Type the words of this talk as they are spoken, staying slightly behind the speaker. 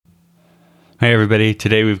Hey everybody,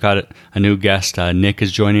 today we've got a new guest. Nick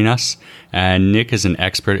is joining us, and Nick is an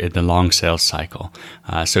expert in the long sales cycle.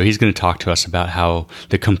 So he's going to talk to us about how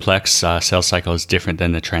the complex sales cycle is different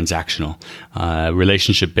than the transactional,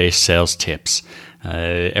 relationship-based sales tips,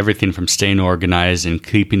 everything from staying organized and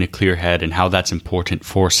keeping a clear head and how that's important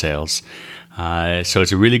for sales. So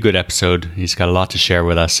it's a really good episode. He's got a lot to share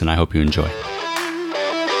with us, and I hope you enjoy.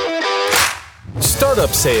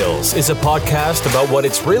 Startup Sales is a podcast about what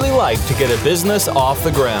it's really like to get a business off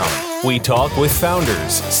the ground. We talk with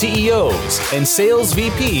founders, CEOs, and sales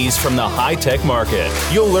VPs from the high-tech market.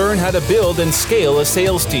 You'll learn how to build and scale a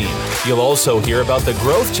sales team. You'll also hear about the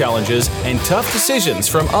growth challenges and tough decisions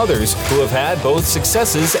from others who have had both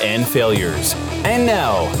successes and failures. And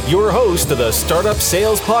now, your host of the Startup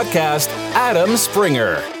Sales Podcast, Adam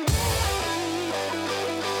Springer.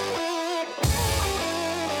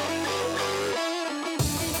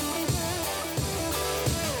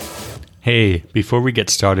 Hey, before we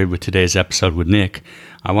get started with today's episode with Nick,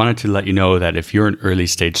 I wanted to let you know that if you're an early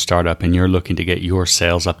stage startup and you're looking to get your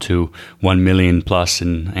sales up to 1 million plus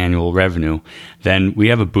in annual revenue, then we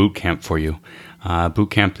have a boot camp for you.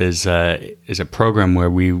 Bootcamp is a program where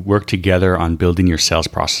we work together on building your sales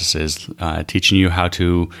processes, teaching you how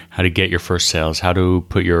to get your first sales, how to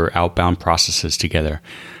put your outbound processes together,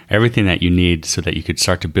 everything that you need so that you could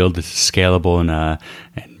start to build a scalable and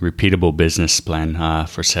repeatable business plan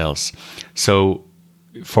for sales. So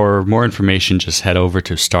for more information, just head over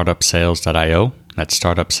to startupsales.io. That's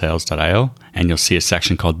startupsales.io, and you'll see a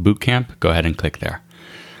section called Bootcamp. Go ahead and click there.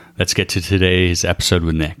 Let's get to today's episode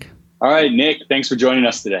with Nick. All right, Nick, thanks for joining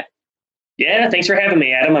us today. Yeah, thanks for having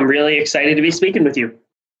me, Adam. I'm really excited to be speaking with you.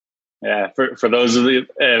 Yeah, for those of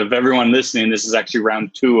everyone listening, this is actually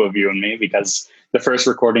round 2 of you and me because the first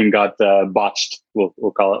recording got botched. We'll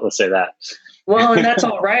call it. Let's say that. Well, and that's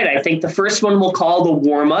all right. I think the first one we'll call the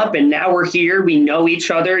warm up, and now we're here. We know each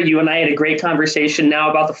other. You and I had a great conversation now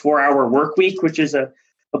about the 4-Hour Work Week, which is a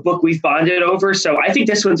book we've bonded over. So I think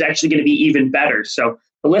this one's actually going to be even better. So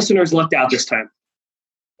the listeners looked out this time.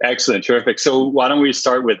 Excellent. Terrific. So why don't we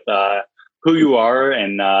start with who you are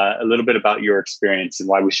and a little bit about your experience and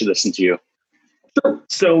why we should listen to you. Sure.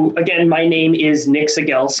 So again, my name is Nick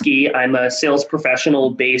Cegelski. I'm a sales professional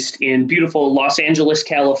based in beautiful Los Angeles,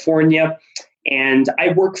 California. And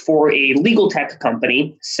I work for a legal tech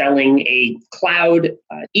company selling a cloud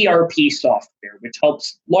ERP software, which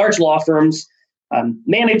helps large law firms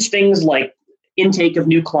manage things like intake of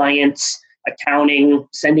new clients, accounting,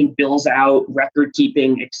 sending bills out, record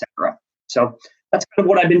keeping, etc. So that's kind of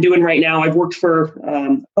what I've been doing right now. I've worked for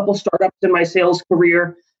a couple startups in my sales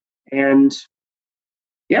career, and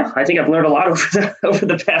yeah, I think I've learned a lot over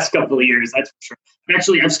the past couple of years. That's for sure.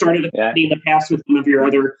 Actually, I've started a company in the past with one of your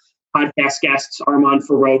other podcast guests, Armand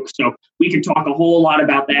Farouk. So we could talk a whole lot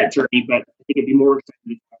about that journey, but I think it'd be more exciting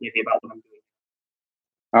to talk maybe about what I'm doing.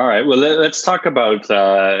 All right. Well, let's talk about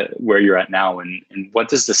where you're at now and what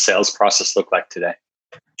does the sales process look like today?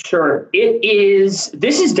 Sure.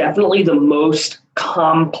 This is definitely the most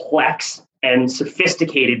complex and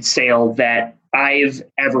sophisticated sale that I've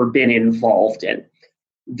ever been involved in.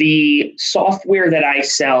 The software that I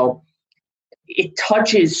sell, it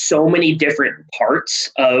touches so many different parts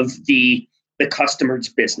of the customer's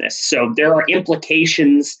business. So there are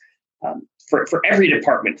implications for every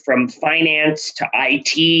department, from finance to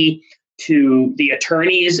IT to the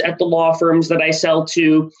attorneys at the law firms that I sell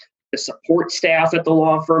to, the support staff at the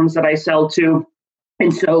law firms that I sell to.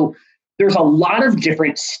 And so there's a lot of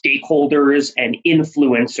different stakeholders and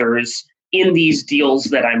influencers in these deals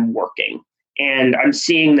that I'm working. And I'm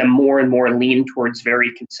seeing them more and more lean towards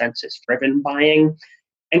very consensus-driven buying.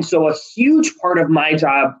 And so a huge part of my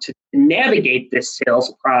job to navigate this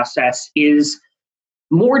sales process is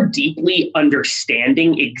more deeply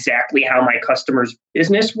understanding exactly how my customer's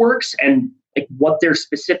business works and like what their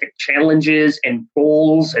specific challenges and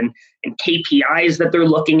goals and KPIs that they're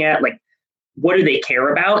looking at, like what do they care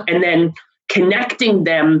about, and then connecting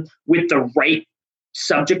them with the right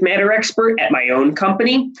subject matter expert at my own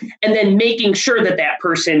company, and then making sure that that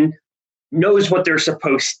person knows what they're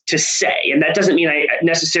supposed to say. And that doesn't mean I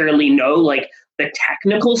necessarily know like the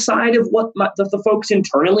technical side of what the folks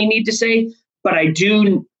internally need to say, but I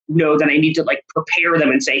do know that I need to like prepare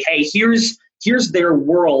them and say, hey, here's their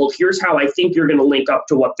world. Here's how I think you're going to link up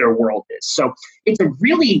to what their world is. So it's a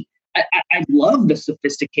really, I love the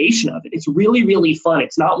sophistication of it. It's really, really fun.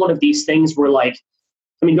 It's not one of these things where like,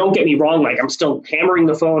 I mean, don't get me wrong. Like I'm still hammering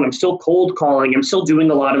the phone. I'm still cold calling. I'm still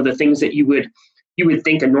doing a lot of the things that you would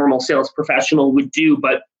think a normal sales professional would do.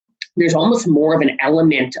 But there's almost more of an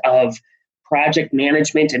element of project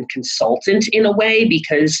management and consultant in a way,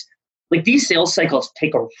 because like these sales cycles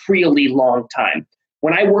take a really long time.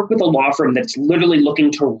 When I work with a law firm that's literally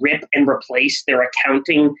looking to rip and replace their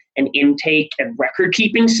accounting and intake and record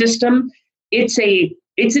keeping system, it's a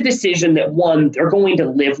decision that, one, they're going to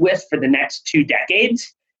live with for the next 2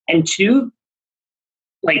 decades, and two,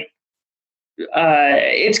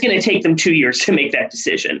 it's going to take them 2 years to make that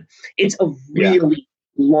decision. It's a really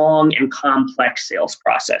long and complex sales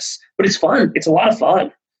process, but it's fun. It's a lot of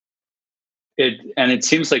fun. It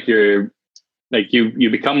seems like you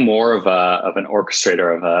become more of an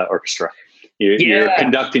orchestrator of an orchestra. You're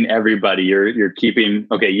conducting everybody. You're keeping,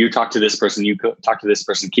 you talk to this person, you talk to this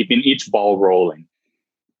person, keeping each ball rolling.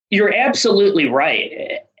 You're absolutely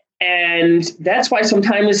right. And that's why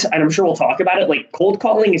sometimes, and I'm sure we'll talk about it, like cold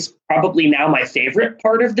calling is probably now my favorite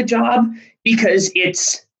part of the job, because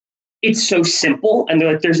it's so simple and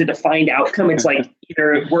there's a defined outcome. It's like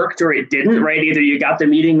either it worked or it didn't, right? Either you got the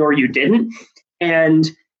meeting or you didn't.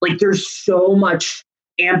 And like there's so much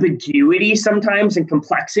ambiguity sometimes and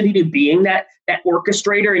complexity to being that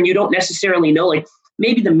orchestrator, and you don't necessarily know, like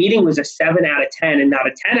maybe the meeting was a 7 out of 10 and not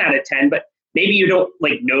a 10 out of 10, but maybe you don't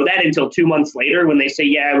know that until 2 months later when they say,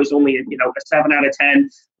 it was only a 7 out of 10.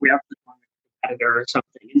 We have to find a competitor or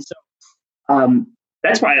something. And so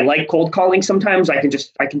that's why I like cold calling. Sometimes I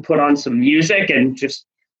can put on some music and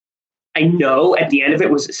I know at the end of it,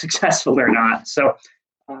 was it successful or not. So,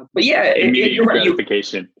 but yeah, you're right.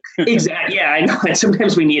 Gratification. Exactly. Yeah, I know. And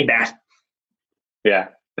sometimes we need that. Yeah.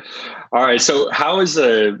 All right. So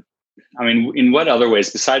in what other ways,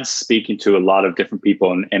 besides speaking to a lot of different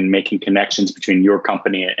people and making connections between your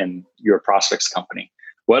company and your prospect's company,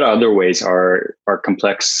 what other ways are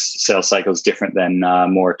complex sales cycles different than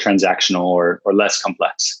more transactional or less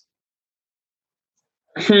complex?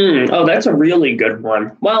 Oh, that's a really good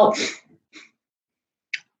one. Well,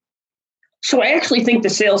 so I actually think the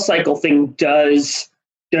sales cycle thing does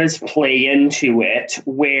play into it,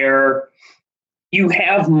 where you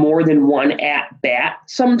have more than one at bat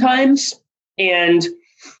sometimes. And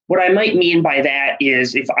what I might mean by that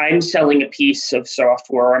is if I'm selling a piece of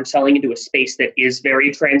software, or I'm selling into a space that is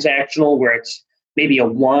very transactional, where it's maybe a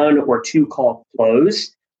 1 or 2 call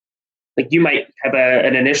close, like you might have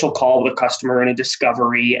an initial call with a customer and a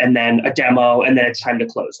discovery and then a demo, and then it's time to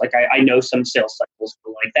close. Like I know some sales cycles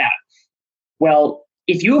are like that. Well,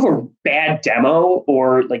 if you have a bad demo,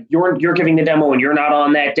 or like you're giving the demo and you're not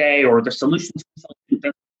on that day, or the solutions consultant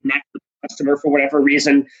doesn't connect with the customer for whatever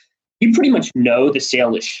reason, you pretty much know the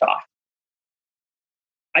sale is shot.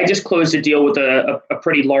 I just closed a deal with a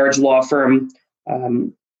pretty large law firm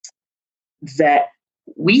that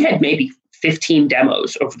we had maybe 15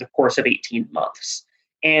 demos over the course of 18 months.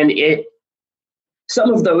 And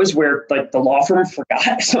some of those where like the law firm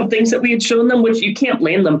forgot some things that we had shown them, which you can't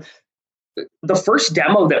blame them. The first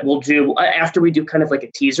demo that we'll do after we do kind of like a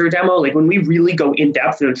teaser demo, like when we really go in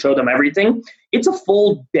depth and show them everything, it's a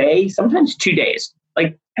full day, sometimes 2 days,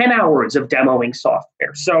 like 10 hours of demoing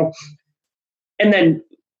software. So, and then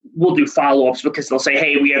we'll do follow-ups because they'll say,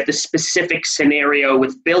 hey, we have this specific scenario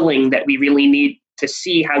with billing that we really need to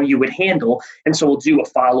see how you would handle. And so we'll do a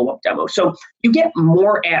follow-up demo. So you get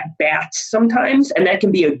more at bats sometimes, and that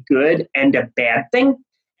can be a good and a bad thing.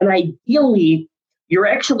 And ideally, you're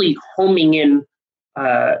actually homing in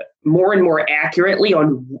more and more accurately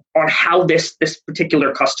on how this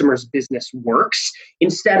particular customer's business works,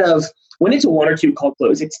 instead of when it's a 1 or 2 call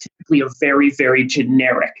close, it's typically a very, very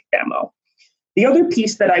generic demo. The other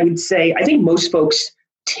piece that I would say, I think most folks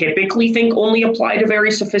typically think only apply to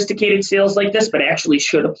very sophisticated sales like this, but actually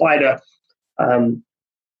should apply to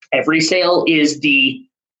every sale, is the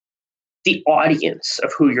audience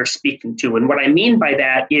of who you're speaking to. And what I mean by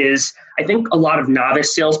that is, I think a lot of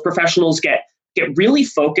novice sales professionals get really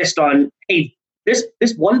focused on, hey, this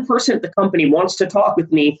one person at the company wants to talk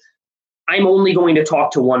with me. I'm only going to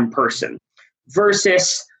talk to one person.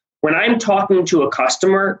 Versus when I'm talking to a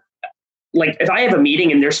customer, like if I have a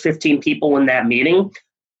meeting and there's 15 people in that meeting,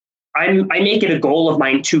 I make it a goal of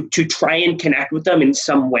mine to try and connect with them in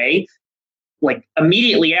some way. Like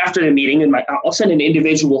immediately after the meeting, and I'll send an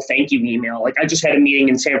individual thank you email. Like I just had a meeting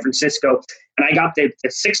in San Francisco, and I got the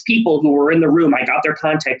 6 people who were in the room. I got their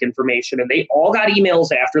contact information, and they all got emails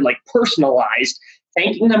after, like personalized,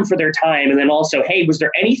 thanking them for their time. And then also, hey, was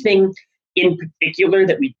there anything in particular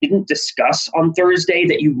that we didn't discuss on Thursday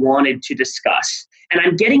that you wanted to discuss? And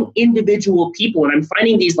I'm getting individual people, and I'm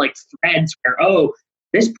finding these like threads where, oh,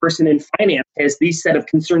 this person in finance has these set of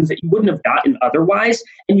concerns that you wouldn't have gotten otherwise,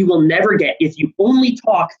 and you will never get if you only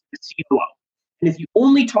talk to the COO. And if you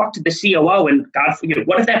only talk to the COO, and God forbid,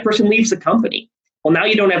 what if that person leaves the company? Well, now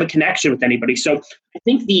you don't have a connection with anybody. So I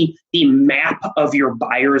think the map of your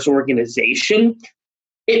buyer's organization,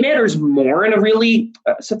 It matters more in a really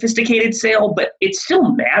sophisticated sale, but it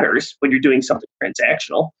still matters when you're doing something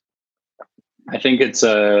transactional. I think it's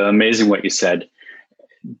amazing what you said.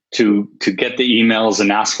 To get the emails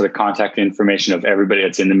and ask for the contact information of everybody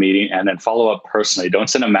that's in the meeting, and then follow up personally. Don't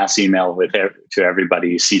send a mass email to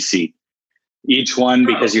everybody CC. Each one,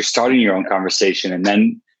 because you're starting your own conversation, and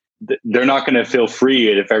then they're not going to feel free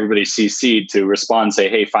if everybody's CC'd to respond and say,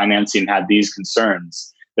 hey, financing had these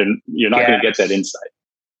concerns. Then you're not going to get that insight.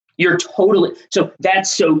 You're totally, so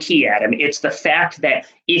that's so key, Adam. It's the fact that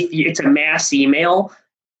if it's a mass email,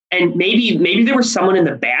 and maybe there was someone in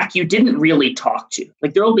the back you didn't really talk to.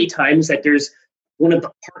 Like there will be times that there's one of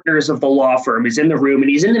the partners of the law firm is in the room and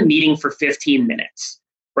he's in the meeting for 15 minutes,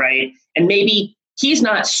 right? And maybe he's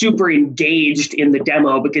not super engaged in the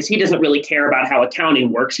demo because he doesn't really care about how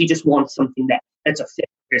accounting works. He just wants something that's a fit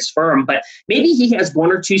for his firm. But maybe he has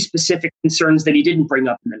one or two specific concerns that he didn't bring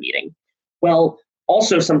up in the meeting. Well,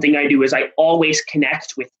 also something I do is I always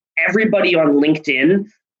connect with everybody on LinkedIn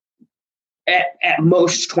at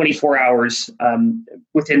most 24 hours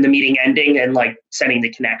within the meeting ending and like sending the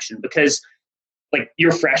connection, because like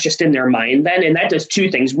you're freshest in their mind then. And that does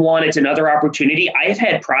two things. One, it's another opportunity. I've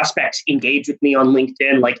had prospects engage with me on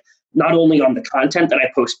LinkedIn, like not only on the content that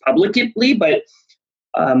I post publicly, but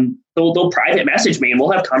they'll private message me and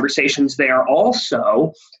we'll have conversations there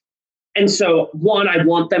also. And so one, I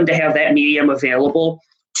want them to have that medium available.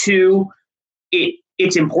 Two,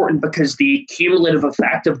 it's important because the cumulative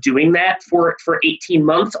effect of doing that for 18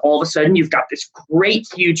 months, all of a sudden you've got this great,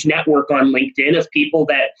 huge network on LinkedIn of people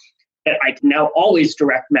that I can now always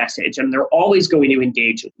direct message and they're always going to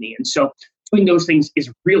engage with me. And so doing those things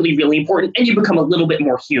is really, really important, and you become a little bit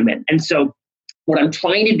more human. And so what I'm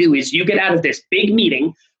trying to do is you get out of this big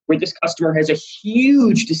meeting where this customer has a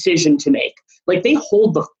huge decision to make. Like they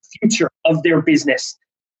hold the future of their business.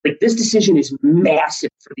 Like this decision is massive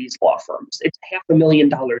for these law firms. It's a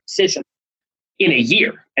 $500,000 decision in a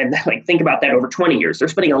year. And like, think about that over 20 years. They're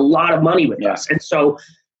spending a lot of money with us. And so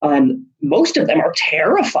most of them are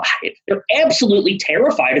terrified. They're absolutely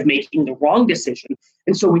terrified of making the wrong decision.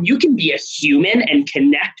 And so when you can be a human and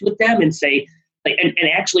connect with them and say, like, and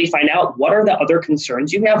actually find out what are the other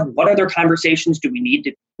concerns you have, what other conversations do we need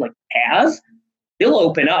to like have, they'll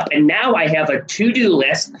open up. And now I have a to-do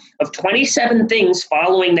list of 27 things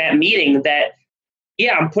following that meeting that,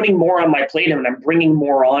 yeah, I'm putting more on my plate and I'm bringing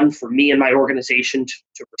more on for me and my organization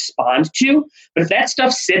to respond to. But if that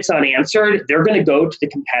stuff sits unanswered, they're going to go to the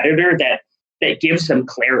competitor that gives them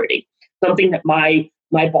clarity. Something that my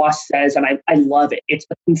boss says, and I love it. It's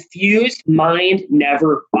a confused mind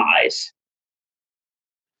never buys.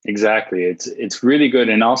 Exactly. It's really good.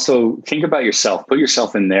 And also think about yourself, put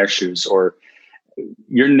yourself in their shoes, or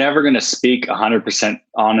you're never going to speak 100%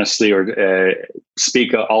 honestly or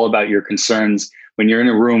speak all about your concerns when you're in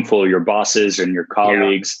a room full of your bosses and your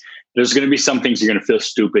colleagues. There's going to be some things you're going to feel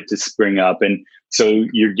stupid to bring up. And so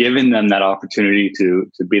you're giving them that opportunity to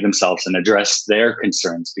be themselves and address their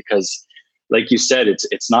concerns, because like you said,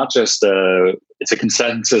 it's not just it's a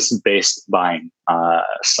consensus-based buying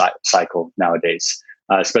cycle nowadays,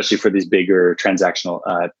 especially for these bigger transactional,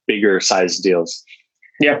 bigger size deals.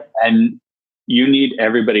 Yeah. And you need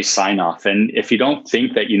everybody's sign off. And if you don't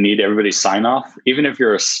think that you need everybody's sign off, even if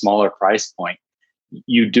you're a smaller price point,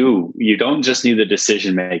 you do. You don't just need the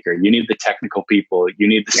decision maker. You need the technical people. You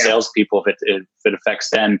need the salespeople if it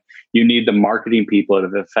affects them. You need the marketing people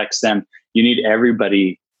if it affects them. You need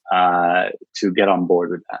everybody to get on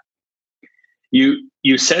board with that.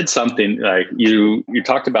 You said something like you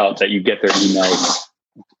talked about that you get their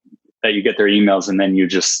emails and then you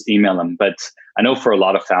just email them. But I know for a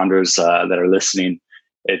lot of founders that are listening,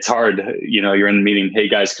 it's hard. You're in the meeting. Hey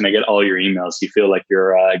guys, can I get all your emails? You feel like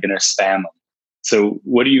you're going to spam them. So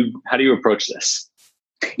how do you approach this?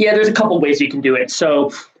 Yeah, there's a couple ways you can do it.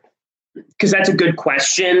 So, because that's a good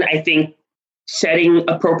question. I think setting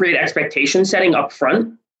appropriate expectation setting up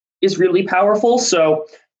front is really powerful. So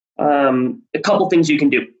a couple things you can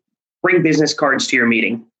do. Bring business cards to your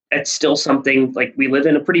meeting. That's still something, like, we live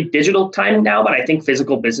in a pretty digital time now, but I think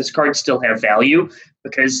physical business cards still have value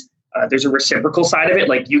because there's a reciprocal side of it.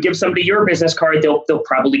 Like, you give somebody your business card, they'll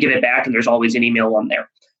probably give it back, and there's always an email on there.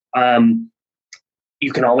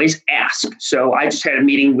 You can always ask. So I just had a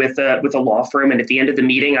meeting with a law firm, and at the end of the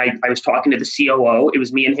meeting, I was talking to the COO. It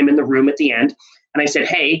was me and him in the room at the end. And I said,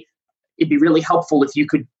 hey, it'd be really helpful if you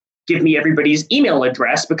could give me everybody's email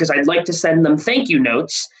address, because I'd like to send them thank you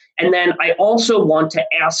notes. And then I also want to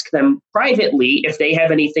ask them privately if they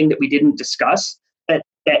have anything that we didn't discuss that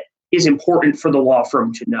is important for the law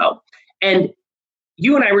firm to know. And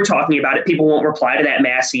you and I were talking about it. People won't reply to that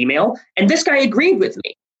mass email. And this guy agreed with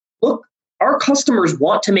me. Look, our customers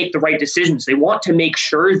want to make the right decisions. They want to make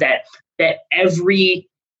sure that every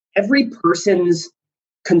person's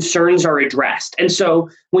concerns are addressed. And so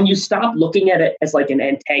when you stop looking at it as like an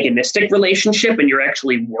antagonistic relationship and you're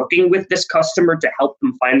actually working with this customer to help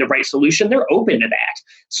them find the right solution, they're open to that.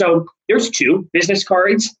 So there's 2 business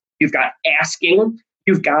cards. You've got asking,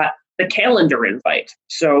 you've got the calendar invite.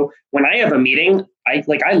 So when I have a meeting, I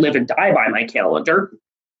live and die by my calendar.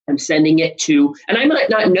 I'm sending it to, and I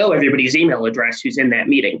might not know everybody's email address who's in that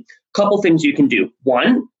meeting. Couple things you can do.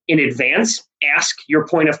 1, in advance, ask your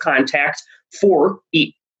point of contact for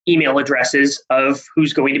email addresses of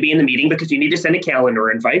who's going to be in the meeting because you need to send a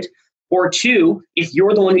calendar invite. Or 2, if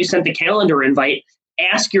you're the one who sent the calendar invite,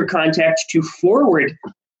 ask your contact to forward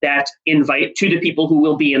that invite to the people who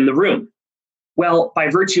will be in the room. Well, by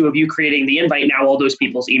virtue of you creating the invite, now all those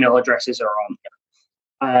people's email addresses are on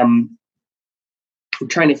there. I'm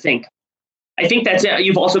trying to think. I think that's it.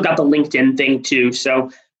 You've also got the LinkedIn thing too. So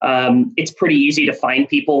it's pretty easy to find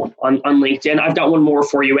people on LinkedIn. I've got one more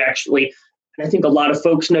for you, actually. And I think a lot of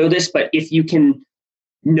folks know this, but if you can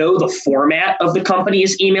know the format of the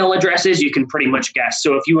company's email addresses, you can pretty much guess.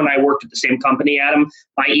 So if you and I worked at the same company, Adam,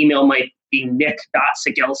 my email might be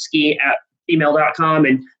nick.cegelski@email.com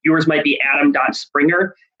and yours might be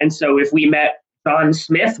adam.springer. And so if we met John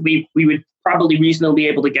Smith, we would probably reasonably be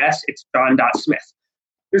able to guess it's John.Smith.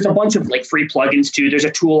 There's a bunch of like free plugins too. There's a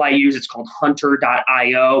tool I use. It's called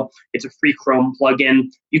hunter.io. It's a free Chrome plugin.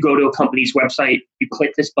 You go to a company's website, you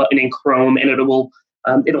click this button in Chrome, and it'll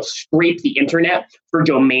scrape the internet for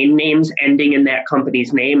domain names ending in that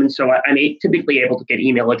company's name. And so I'm typically able to get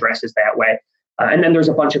email addresses that way. And then there's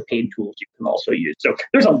a bunch of paid tools you can also use. So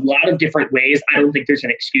there's a lot of different ways. I don't think there's an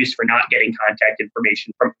excuse for not getting contact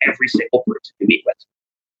information from every single person you meet with.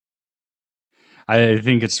 I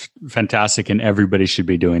think it's fantastic, and everybody should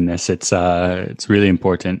be doing this. It's really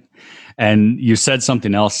important. And you said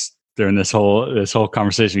something else during this whole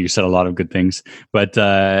conversation. You said a lot of good things, but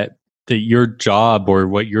that your job or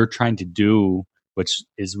what you're trying to do, which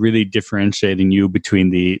is really differentiating you between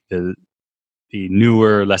the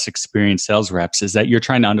newer, less experienced sales reps, is that you're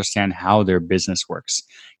trying to understand how their business works.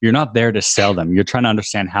 You're not there to sell them. You're trying to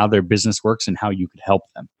understand how their business works and how you could help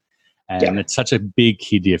them. And it's such a big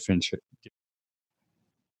key differentiator.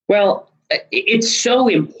 Well, it's so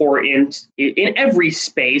important in every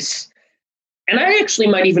space. And I actually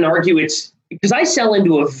might even argue it's because I sell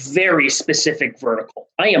into a very specific vertical.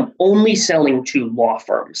 I am only selling to law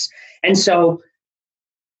firms. And so,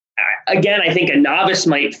 again, I think a novice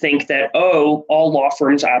might think that, all law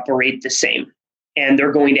firms operate the same and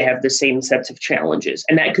they're going to have the same sets of challenges.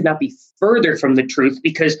 And that could not be further from the truth,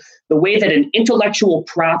 because the way that an intellectual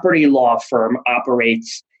property law firm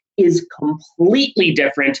operates is completely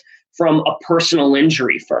different from a personal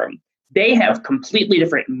injury firm. They have completely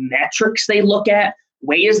different metrics they look at,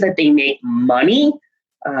 ways that they make money.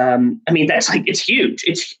 It's huge.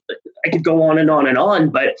 I could go on and on and on,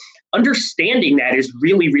 but understanding that is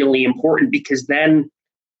really, really important, because then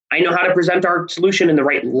I know how to present our solution in the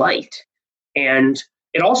right light. And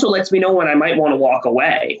it also lets me know when I might want to walk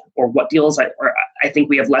away, or what deals I think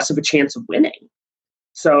we have less of a chance of winning.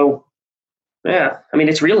 So, yeah,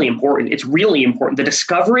 it's really important. It's really important. The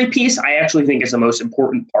discovery piece, I actually think, is the most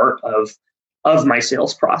important part of my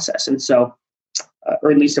sales process. And so,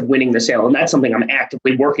 or at least of winning the sale. And that's something I'm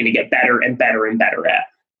actively working to get better and better and better at.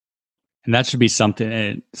 And that should be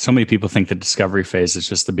something. So many people think the discovery phase is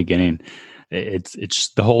just the beginning. It's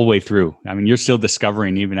the whole way through. You're still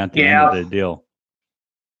discovering even at the end of the deal.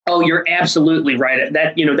 Oh, you're absolutely right.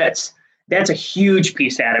 That's a huge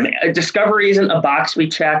piece, Adam. Discovery isn't a box we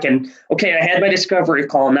check and, okay, I had my discovery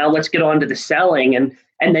call. Now let's get on to the selling. And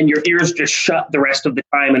then your ears just shut the rest of the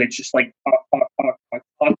time. And it's just like,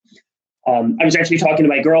 I was actually talking to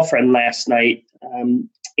my girlfriend last night,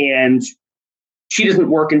 and she doesn't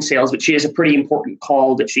work in sales, but she has a pretty important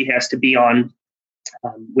call that she has to be on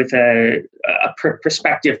with a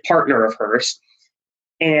prospective partner of hers.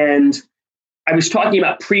 And I was talking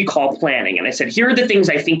about pre-call planning, and I said, here are the things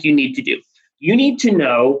I think you need to do. You need to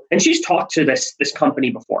know, and she's talked to this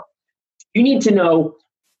company before, you need to know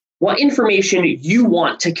what information you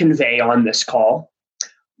want to convey on this call,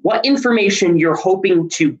 what information you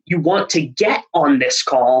want to get on this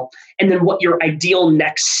call, and then what your ideal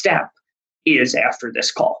next step is after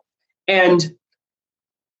this call. And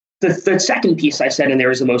the second piece I said in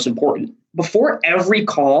there is the most important. Before every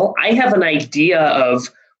call, I have an idea of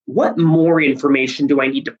what more information do I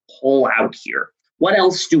need to pull out here? What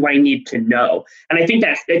else do I need to know? And I think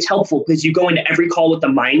that's helpful, because you go into every call with the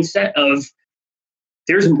mindset of,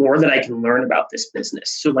 there's more that I can learn about this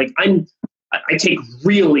business. So I take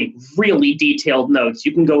really, really detailed notes.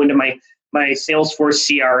 You can go into my my Salesforce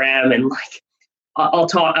CRM, and like I'll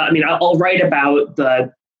talk. I mean, I'll write about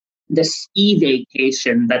the ski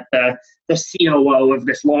vacation that the COO of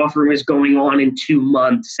this law firm is going on in 2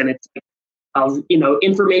 months, and it's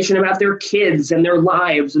information about their kids and their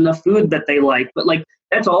lives and the food that they like. But like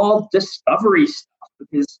that's all discovery stuff,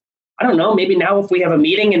 because I don't know, maybe now if we have a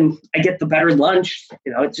meeting and I get the better lunch,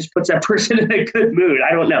 it just puts that person in a good mood.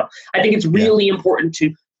 I don't know. I think it's really important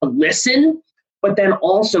to listen, but then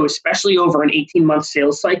also, especially over an 18-month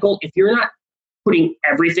sales cycle, if you're not putting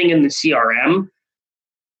everything in the CRM,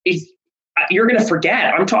 you're going to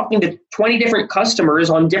forget. I'm talking to 20 different customers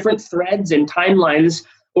on different threads and timelines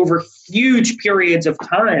over huge periods of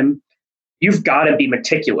time. You've got to be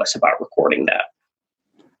meticulous about recording that.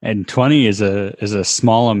 And 20 is a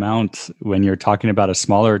small amount when you're talking about a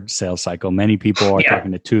smaller sales cycle. Many people are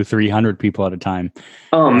talking to 200-300 people at a time.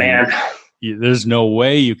 Oh, man. There's no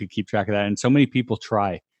way you could keep track of that. And so many people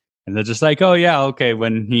try. And they're just like, oh, yeah, okay,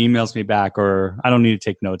 when he emails me back, or I don't need to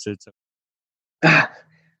take notes. It's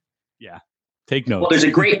take notes. Well, there's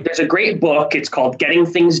a great book. It's called Getting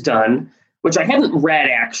Things Done, which I haven't read,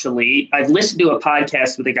 actually. I've listened to a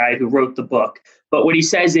podcast with a guy who wrote the book. But what he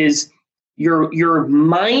says is, your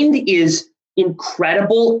mind is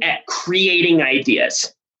incredible at creating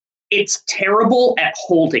ideas. It's terrible at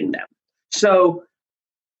holding them. So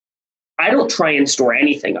I don't try and store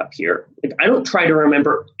anything up here. I don't try to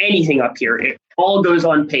remember anything up here. It all goes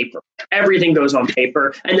on paper. Everything goes on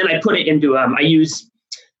paper. And then I put it into, I use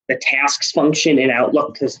the tasks function in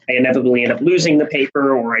Outlook because I inevitably end up losing the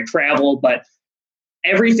paper or I travel, but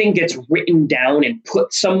everything gets written down and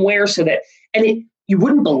put somewhere so that, you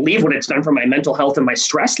wouldn't believe what it's done for my mental health and my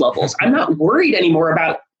stress levels. I'm not worried anymore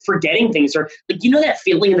about forgetting things, or like, that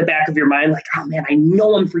feeling in the back of your mind, like, oh man, I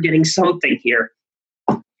know I'm forgetting something here.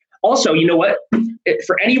 Also, you know what?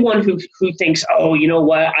 For anyone who thinks, oh, you know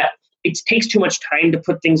what? It takes too much time to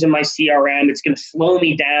put things in my CRM. It's going to slow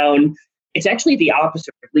me down. It's actually the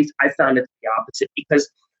opposite. At least I found it's the opposite, because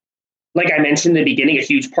like I mentioned in the beginning, a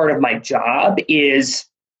huge part of my job is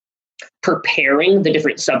preparing the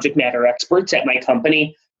different subject matter experts at my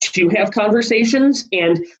company to have conversations.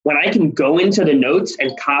 And when I can go into the notes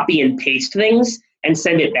and copy and paste things and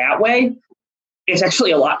send it that way, it's actually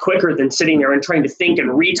a lot quicker than sitting there and trying to think and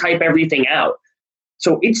retype everything out.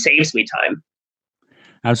 So it saves me time.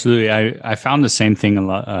 Absolutely. I found the same thing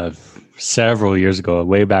several years ago,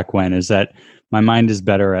 way back when, is that my mind is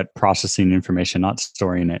better at processing information, not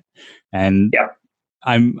storing it. And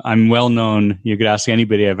I'm well known. You could ask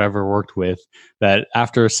anybody I've ever worked with that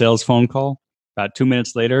after a sales phone call, about 2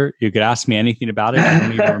 minutes later, you could ask me anything about it. I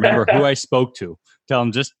don't even remember who I spoke to. Tell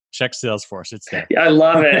them just check Salesforce. It's there. Yeah, I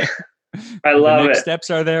love it. I love the it. next steps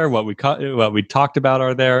are there. What we talked about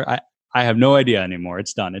are there. I have no idea anymore.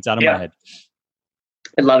 It's done. It's out of my head.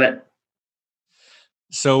 I love it.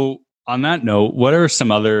 So on that note, what are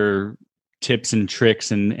some other tips and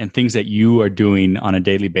tricks and things that you are doing on a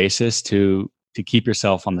daily basis to keep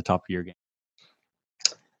yourself on the top of your game?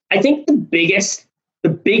 I think the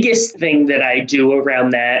biggest thing that I do around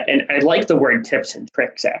that, and I like the word tips and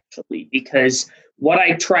tricks actually, because what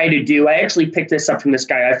I try to do, I actually picked this up from this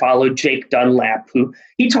guy I followed, Jake Dunlap, who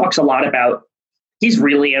he talks a lot about. He's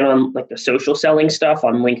really in on like the social selling stuff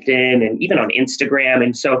on LinkedIn and even on Instagram.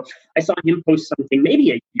 And so I saw him post something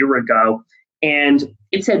maybe a year ago, and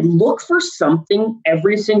it said, look for something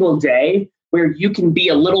every single day where you can be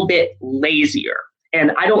a little bit lazier.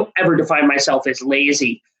 And I don't ever define myself as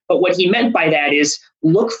lazy, but what he meant by that is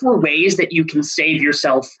look for ways that you can save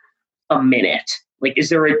yourself a minute. Like, is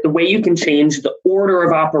there the way you can change the order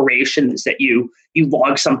of operations that you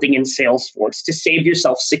log something in Salesforce to save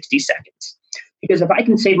yourself 60 seconds? Because if I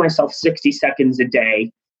can save myself 60 seconds a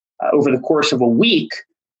day over the course of a week,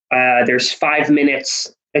 there's 5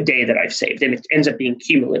 minutes a day that I've saved. And it ends up being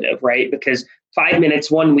cumulative, right? Because 5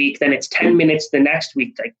 minutes one week, then it's 10 minutes the next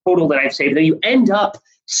week, like total that I've saved. Then you end up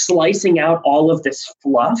slicing out all of this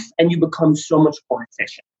fluff and you become so much more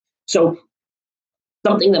efficient. So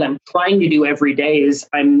something that I'm trying to do every day is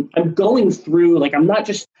I'm going through, like, I'm not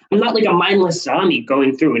like a mindless zombie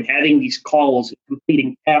going through and having these calls and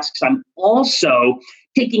completing tasks. I'm also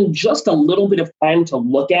taking just a little bit of time to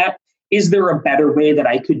look at, is there a better way that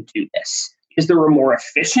I could do this? Is there a more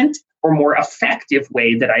efficient or more effective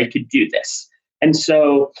way that I could do this? And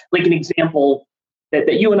so, like, an example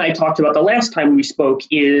that you and I talked about the last time we spoke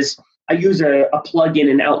is I use a plugin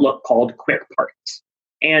in Outlook called Quick Parts.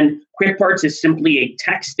 And Quick Parts is simply a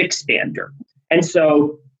text expander. And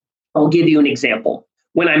so I'll give you an example.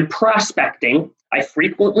 When I'm prospecting, I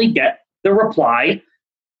frequently get the reply,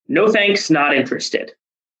 no thanks, not interested.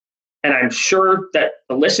 And I'm sure that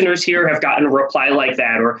the listeners here have gotten a reply like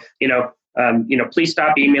that, or, please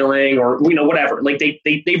stop emailing, or, whatever. Like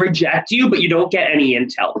they reject you, but you don't get any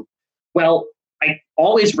intel. Well, I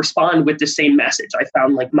always respond with the same message. I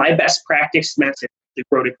found like my best practice message, I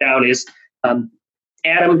wrote it down, is,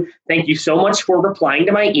 Adam, thank you so much for replying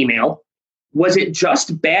to my email. Was it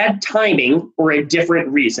just bad timing or a different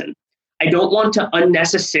reason? I don't want to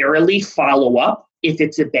unnecessarily follow up if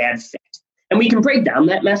it's a bad fit. And we can break down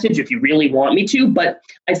that message if you really want me to, but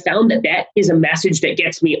I found that is a message that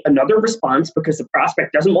gets me another response because the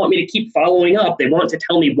prospect doesn't want me to keep following up. They want to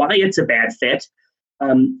tell me why it's a bad fit.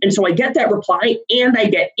 And so I get that reply and I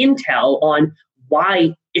get intel on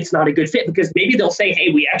why it's not a good fit, because maybe they'll say, hey,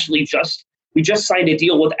 we just signed a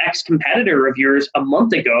deal with X competitor of yours a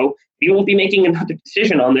month ago. You won't be making another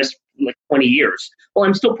decision on this in like 20 years. Well,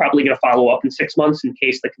 I'm still probably going to follow up in 6 months in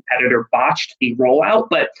case the competitor botched the rollout,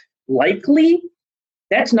 but likely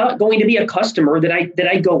that's not going to be a customer that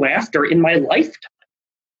I go after in my lifetime.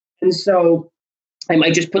 And so I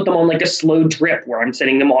might just put them on like a slow drip where I'm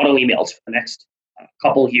sending them auto emails for the next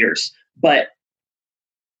couple of years. But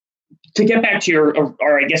to get back to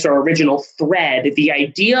our original thread, the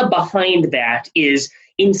idea behind that is,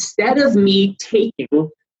 instead of me taking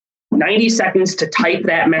 90 seconds to type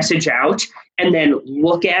that message out and then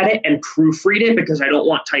look at it and proofread it because I don't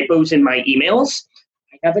want typos in my emails,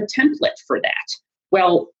 I have a template for that.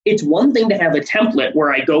 Well, it's one thing to have a template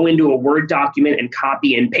where I go into a Word document and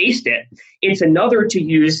copy and paste it. It's another to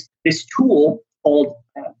use this tool called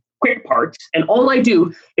Quick Parts. And all I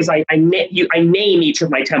do is I name each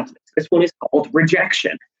of my templates. This one is called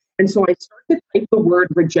rejection. And so I start to type the word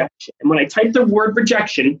rejection. And when I type the word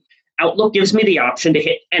rejection, Outlook gives me the option to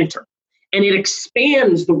hit enter. And it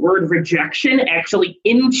expands the word rejection actually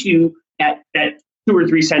into that 2 or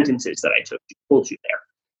 3 sentences that I told you there.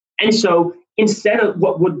 And so instead of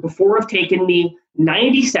what would before have taken me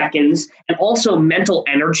 90 seconds and also mental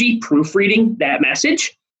energy proofreading that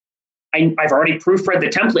message, I've already proofread the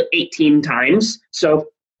template 18 times. So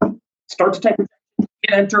start to type,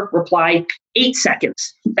 hit enter, reply, 8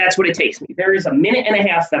 seconds. That's what it takes me. There is a minute and a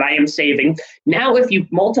half that I am saving. Now, if you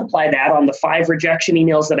multiply that on the 5 rejection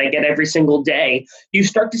emails that I get every single day, you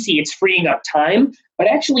start to see it's freeing up time, but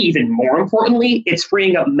actually even more importantly, it's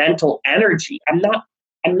freeing up mental energy. I'm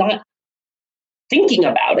not thinking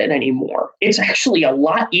about it anymore. It's actually a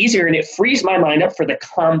lot easier, and it frees my mind up for the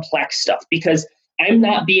complex stuff because I'm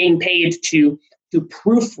not being paid to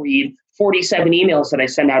proofread 47 emails that I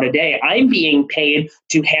send out a day. I'm being paid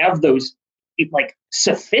to have those like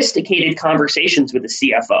sophisticated conversations with the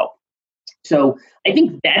CFO. So I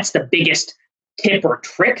think that's the biggest tip or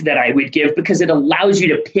trick that I would give, because it allows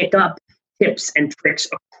you to pick up tips and tricks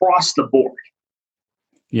across the board.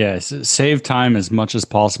 Yes, save time as much as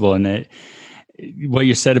possible. And what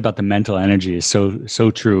you said about the mental energy is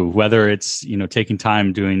so true. Whether it's taking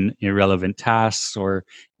time doing irrelevant tasks or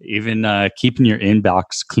even keeping your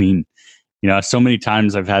inbox clean. So many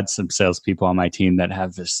times I've had some salespeople on my team that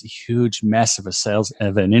have this huge mess of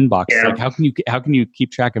an inbox. Yeah. Like, how can you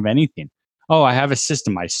keep track of anything? Oh, I have a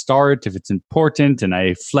system. I start if it's important, and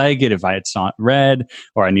I flag it if it's not read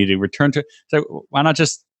or I need to return to it. So why not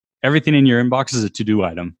just everything in your inbox is a to-do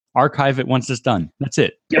item? Archive it once it's done. That's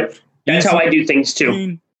it. Yep. That's how I do things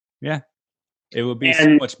too. Yeah. It would be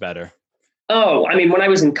so much better. Oh, I mean, when I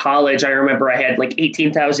was in college, I remember I had like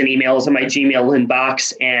 18,000 emails in my Gmail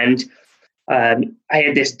inbox, and I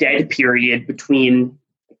had this dead period between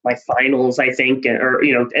my finals, I think, or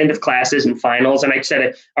end of classes and finals. And I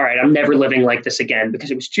said, all right, I'm never living like this again, because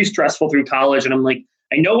it was too stressful through college. And I'm like,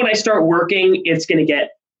 I know when I start working, there's going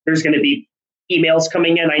to be emails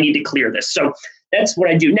coming in. I need to clear this. So that's what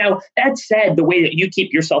I do. Now, that said, the way that you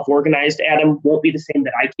keep yourself organized, Adam, won't be the same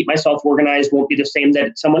that I keep myself organized, won't be the same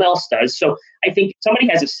that someone else does. So I think if somebody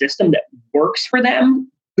has a system that works for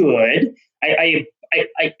them, good.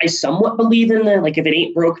 I somewhat believe in like, if it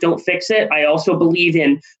ain't broke, don't fix it. I also believe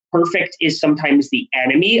in perfect is sometimes the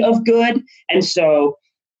enemy of good. And so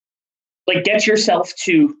like, get yourself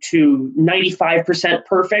to 95%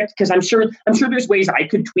 perfect, because I'm sure there's ways I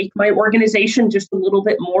could tweak my organization just a little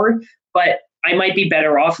bit more, but I might be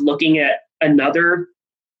better off looking at another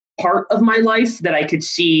part of my life that I could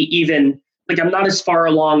see. Even like, I'm not as far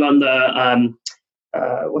along on the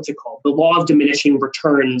the law of diminishing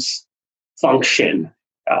returns function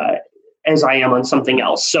as I am on something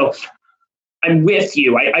else. So I'm with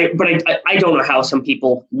you. But I don't know how some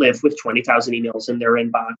people live with 20,000 emails in their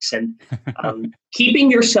inbox. And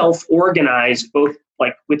keeping yourself organized, both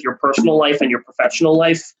like with your personal life and your professional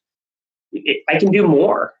life, I can do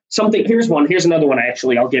more. Here's another one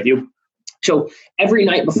I'll give you. So every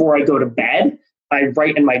night before I go to bed, I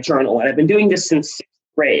write in my journal, and I've been doing this since 6th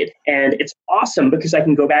grade. And it's awesome because I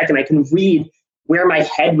can go back and I can read where my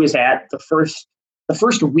head was at the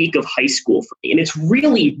first week of high school for me. And it's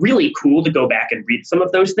really, really cool to go back and read some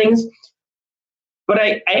of those things. But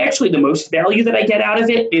I actually, the most value that I get out of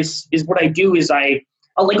it is what I do is I'll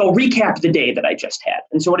recap the day that I just had.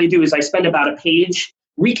 And so what I do is I spend about a page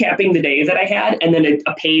recapping the day that I had, and then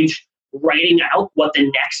a page writing out what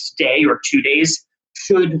the next day or 2 days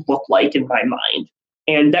should look like in my mind.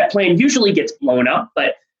 And that plan usually gets blown up,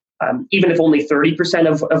 but even if only 30%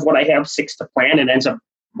 of what I have sticks to plan, and ends up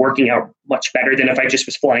working out much better than if I just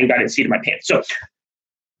was flying by the seat of my pants. So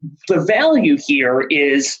the value here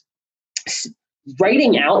is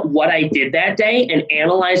writing out what I did that day and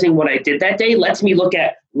analyzing what I did that day lets me look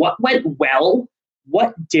at what went well,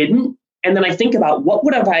 what didn't, and then I think about what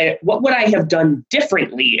would I have done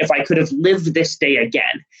differently if I could have lived this day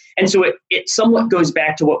again. And so it somewhat goes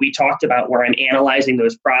back to what we talked about, where I'm analyzing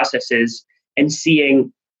those processes and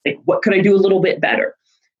seeing, like, what could I do a little bit better.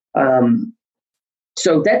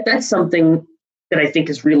 So that's something that I think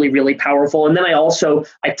is really, really powerful. And then I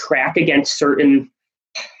track against certain,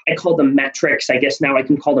 I call them metrics. I guess now I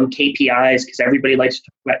can call them KPIs because everybody likes to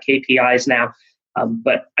talk about KPIs now.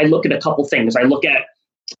 But I look at a couple things. I look at,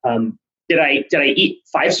 did I eat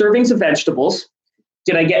 5 servings of vegetables?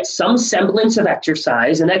 Did I get some semblance of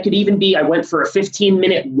exercise? And that could even be, I went for a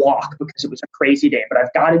 15-minute walk because it was a crazy day, but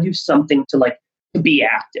I've got to do something to be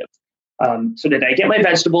active. So did I get my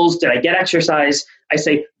vegetables? Did I get exercise? I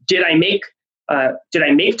say, did I make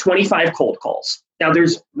 25 cold calls? Now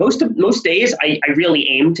there's most days I really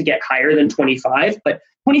aim to get higher than 25, but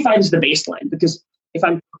 25 is the baseline, because if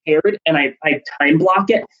I'm prepared and I time block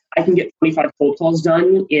it, I can get 25 cold calls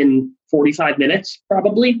done in 45 minutes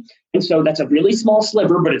probably. And so that's a really small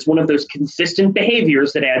sliver, but it's one of those consistent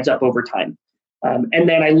behaviors that adds up over time. And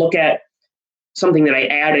then I look at something that I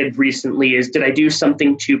added recently is, did I do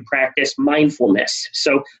something to practice mindfulness?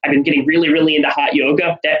 So I've been getting really, really into hot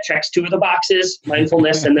yoga. That checks 2 of the boxes,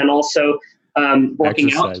 mindfulness, and then also working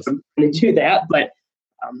Exercise. out. So I'm going to do that. But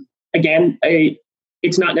again,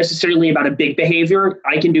 it's not necessarily about a big behavior.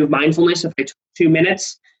 I can do mindfulness if I took 2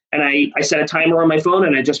 minutes and I set a timer on my phone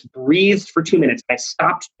and I just breathed for 2 minutes. I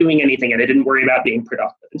stopped doing anything and I didn't worry about being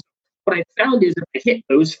productive. And so what I found is if I hit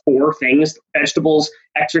those 4 things, vegetables,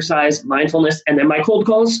 exercise, mindfulness, and then my cold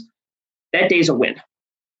calls, that day's a win.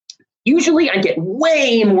 Usually I get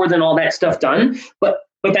way more than all that stuff done, but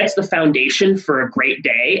that's the foundation for a great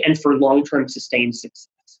day and for long-term sustained success.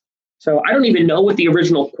 So I don't even know what the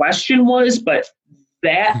original question was, but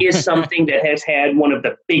that is something that has had one of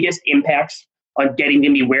the biggest impacts on getting to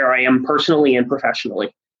me where I am personally and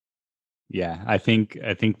professionally. Yeah, I think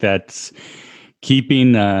that's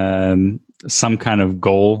keeping some kind of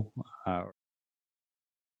goal. I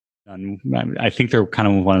think they're kind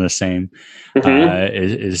of one of the same.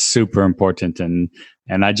 Is super important, and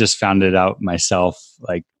I just found it out myself.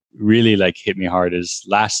 Really hit me hard. Is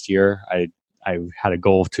last year I had a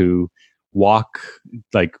goal to walk,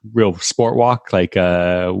 real sport walk,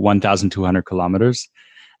 1,200 kilometers,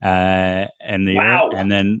 and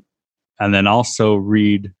then also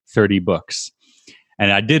read 30 books.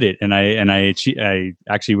 And I did it, and I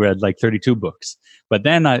actually read 32 books. But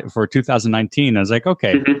then for 2019, I was like,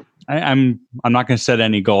 okay, I'm not going to set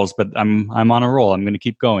any goals, but I'm on a roll. I'm going to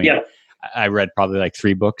keep going. Yeah. I read probably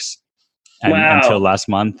 3 books until last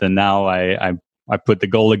month, and now I put the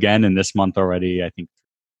goal again, and this month already, I think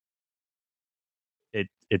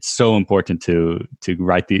it's so important to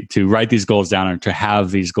write these goals down, and to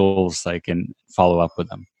have these goals and follow up with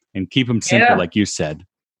them and keep them simple, like you said.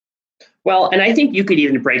 Well, and I think you could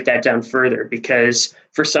even break that down further, because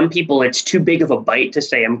for some people, it's too big of a bite to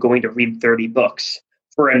say, I'm going to read 30 books.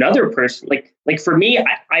 For another person, like for me,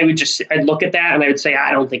 I'd look at that and I would say,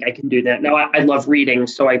 I don't think I can do that. Now, I love reading,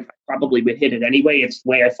 so I probably would hit it anyway. It's the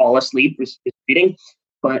way I fall asleep is reading.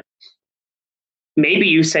 But maybe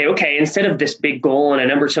you say, okay, instead of this big goal and a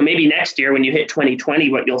number, so maybe next year when you hit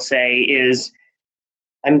 2020, what you'll say is,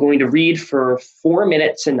 I'm going to read for 4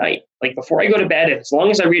 minutes a night. Before I go to bed, as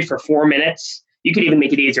long as I read for 4 minutes, you could even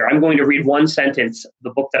make it easier. I'm going to read 1 sentence of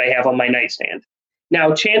the book that I have on my nightstand.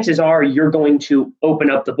 Now, chances are you're going to open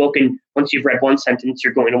up the book, and once you've read 1 sentence,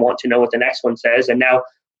 you're going to want to know what the next one says. And now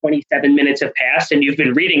 27 minutes have passed and you've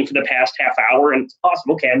been reading for the past half hour, and it's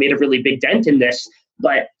awesome. Okay, I made a really big dent in this.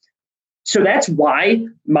 But so that's why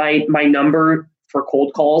my number for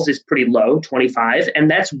cold calls is pretty low, 25. And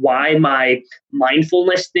that's why my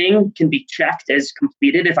mindfulness thing can be checked as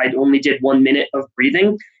completed if I only did 1 minute of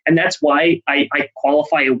breathing. And that's why I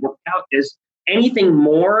qualify a workout as anything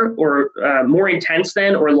more or more intense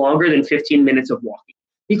than or longer than 15 minutes of walking.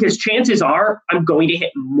 Because chances are I'm going to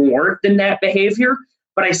hit more than that behavior.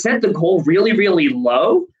 but I set the goal really, really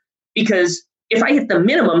low, because if I hit the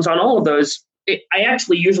minimums on all of those, I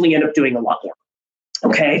actually usually end up doing a lot more.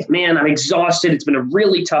 Okay, man, I'm exhausted. It's been a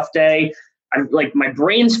really tough day. I'm like, my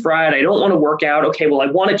brain's fried. I don't want to work out. Okay, well, I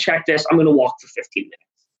want to check this. I'm going to walk for 15 minutes.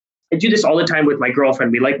 I do this all the time with my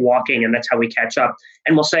girlfriend. We like walking, and that's how we catch up.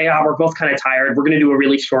 And we'll say, we're both kind of tired. We're going to do a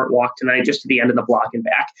really short walk tonight, just to the end of the block and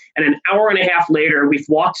back. And an hour and a half later, we've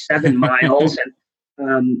walked 7 miles.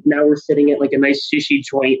 And now we're sitting at like a nice sushi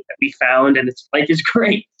joint that we found, and it's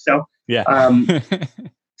great. So yeah.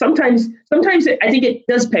 Sometimes I think it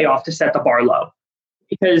does pay off to set the bar low,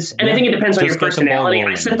 because, and I think it depends on your personality. And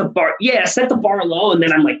I set the bar low, and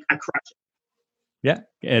then I'm like, I crush it. Yeah,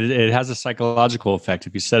 it has a psychological effect.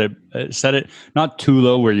 If you set it not too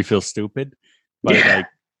low where you feel stupid, but like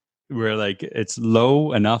where like it's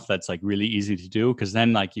low enough that's like really easy to do, because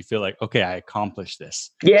then like you feel like, okay, I accomplished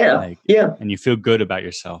this. Yeah, and you feel good about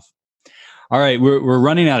yourself. All right, we're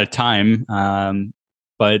running out of time,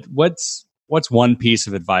 but what's one piece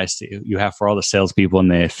of advice that you have for all the salespeople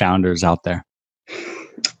and the founders out there?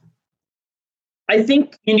 I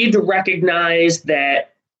think you need to recognize that,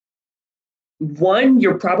 one,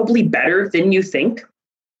 you're probably better than you think.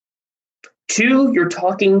 2, you're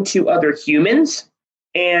talking to other humans,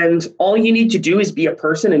 and all you need to do is be a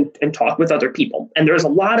person and talk with other people. And there's a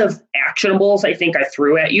lot of actionables I think I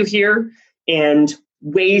threw at you here, and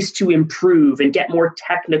ways to improve and get more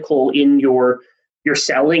technical in your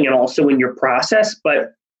selling and also in your process.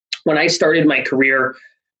 But when I started my career,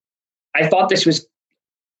 I thought there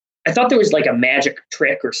was like a magic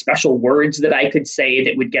trick or special words that I could say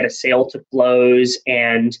that would get a sale to close.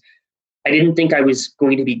 And I didn't think I was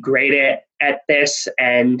going to be great at this.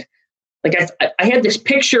 And like I had this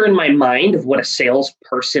picture in my mind of what a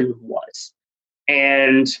salesperson was.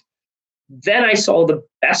 And then I saw the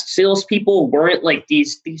best salespeople weren't like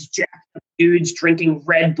these jacked up dudes drinking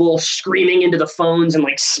Red Bull, screaming into the phones and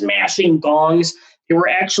like smashing gongs. They were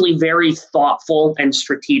actually very thoughtful and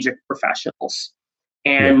strategic professionals.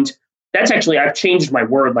 And that's actually, I've changed my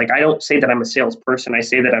word. Like, I don't say that I'm a salesperson. I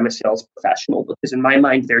say that I'm a sales professional, because in my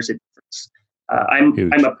mind, there's a difference.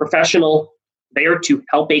 I'm a professional there to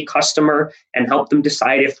help a customer and help them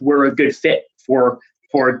decide if we're a good fit for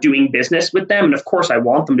doing business with them. And of course, I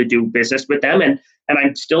want them to do business with them. And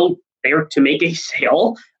I'm still there to make a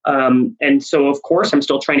sale. And so, of course, I'm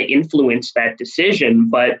still trying to influence that decision.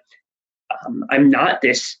 But I'm not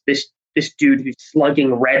this dude who's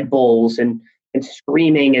slugging Red Bulls and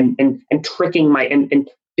screaming and tricking and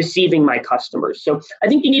deceiving my customers. So I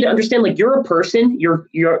think you need to understand, like, you're a person, you're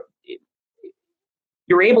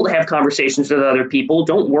able to have conversations with other people.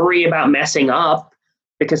 Don't worry about messing up,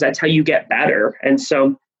 because that's how you get better. And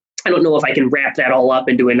so I don't know if I can wrap that all up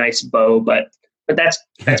into a nice bow, but that's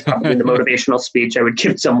probably the motivational speech I would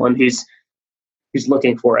give someone who's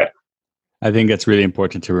looking for it. I think it's really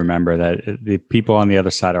important to remember that the people on the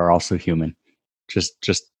other side are also human.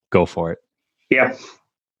 Just go for it. Yeah.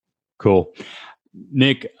 Cool.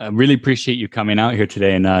 Nick, I really appreciate you coming out here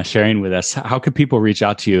today and sharing with us. How could people reach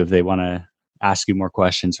out to you if they want to ask you more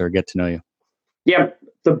questions or get to know you? Yeah.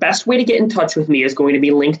 The best way to get in touch with me is going to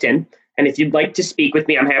be LinkedIn. And if you'd like to speak with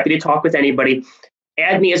me, I'm happy to talk with anybody.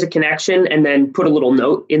 Add me as a connection, and then put a little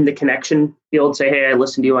note in the connection field. Say, hey, I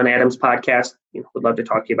listened to you on Adam's podcast. Would love to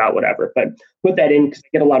talk to you about whatever. But put that in, because I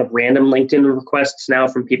get a lot of random LinkedIn requests now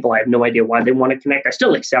from people I have no idea why they want to connect. I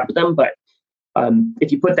still accept them, but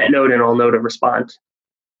if you put that note in, I'll know to respond.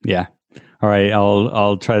 Yeah. All right.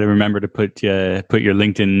 I'll try to remember to put your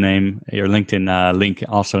LinkedIn name, your LinkedIn link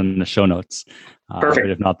also in the show notes. Perfect.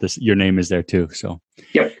 But if not, your name is there too. So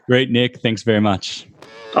yep. Great, Nick. Thanks very much.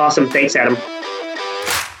 Awesome. Thanks, Adam.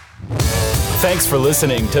 Thanks for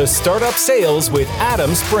listening to Startup Sales with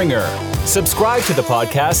Adam Springer. Subscribe to the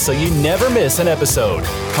podcast so you never miss an episode.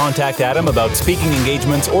 Contact Adam about speaking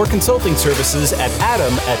engagements or consulting services at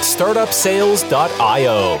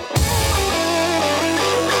adam@startupsales.io.